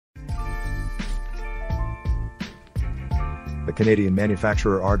The Canadian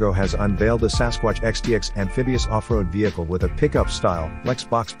manufacturer ARGO has unveiled the Sasquatch XTX amphibious off-road vehicle with a pickup-style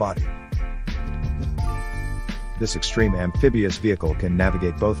FlexBox body. This extreme amphibious vehicle can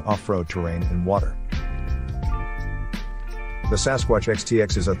navigate both off-road terrain and water. The Sasquatch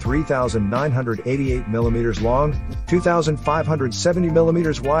XTX is a 3,988 mm long, 2,570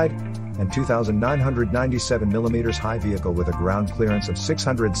 mm wide, and 2,997 mm high vehicle with a ground clearance of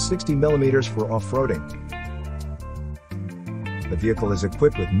 660 mm for off-roading. The vehicle is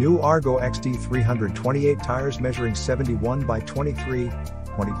equipped with new ARGO XT328 tires measuring 71 by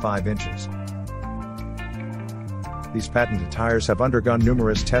 23.25 inches. These patented tires have undergone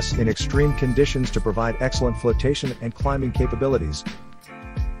numerous tests in extreme conditions to provide excellent flotation and climbing capabilities.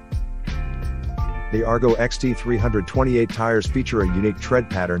 The ARGO XT328 tires feature a unique tread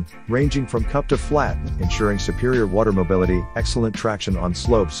pattern, ranging from cup to flat, ensuring superior water mobility, excellent traction on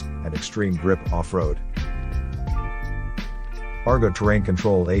slopes, and extreme grip off-road. ARGO Terrain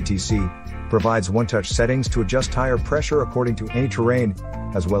Control ATC provides one-touch settings to adjust tire pressure according to any terrain,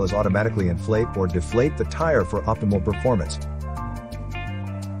 as well as automatically inflate or deflate the tire for optimal performance.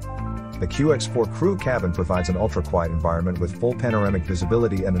 The QX4 crew cabin provides an ultra-quiet environment with full panoramic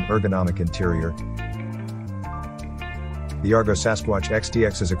visibility and an ergonomic interior. The ARGO Sasquatch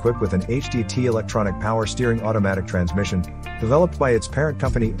XTX is equipped with an HDT electronic power steering automatic transmission, developed by its parent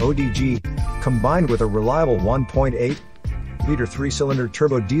company ODG, combined with a reliable 1.8-liter 3-cylinder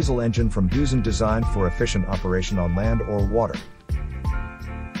turbo diesel engine from Dusen designed for efficient operation on land or water.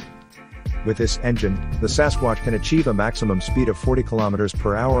 With this engine, the Sasquatch can achieve a maximum speed of 40 km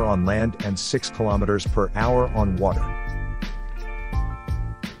per hour on land and 6 km per hour on water.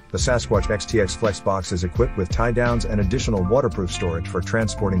 The Sasquatch XTX FlexBox is equipped with tie-downs and additional waterproof storage for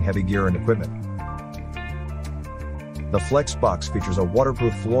transporting heavy gear and equipment. The FlexBox features a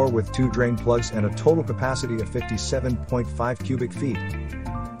waterproof floor with 2 drain plugs and a total capacity of 57.5 cubic feet.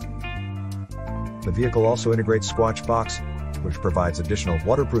 The vehicle also integrates SquatchBox, which provides additional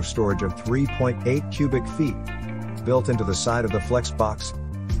waterproof storage of 3.8 cubic feet, built into the side of the FlexBox.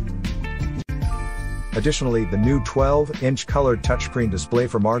 Additionally, the new 12-inch colored touchscreen display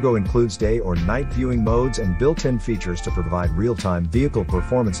from ARGO includes day or night viewing modes and built-in features to provide real-time vehicle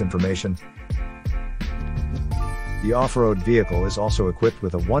performance information. The off-road vehicle is also equipped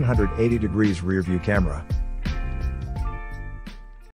with a 180 degrees rear-view camera.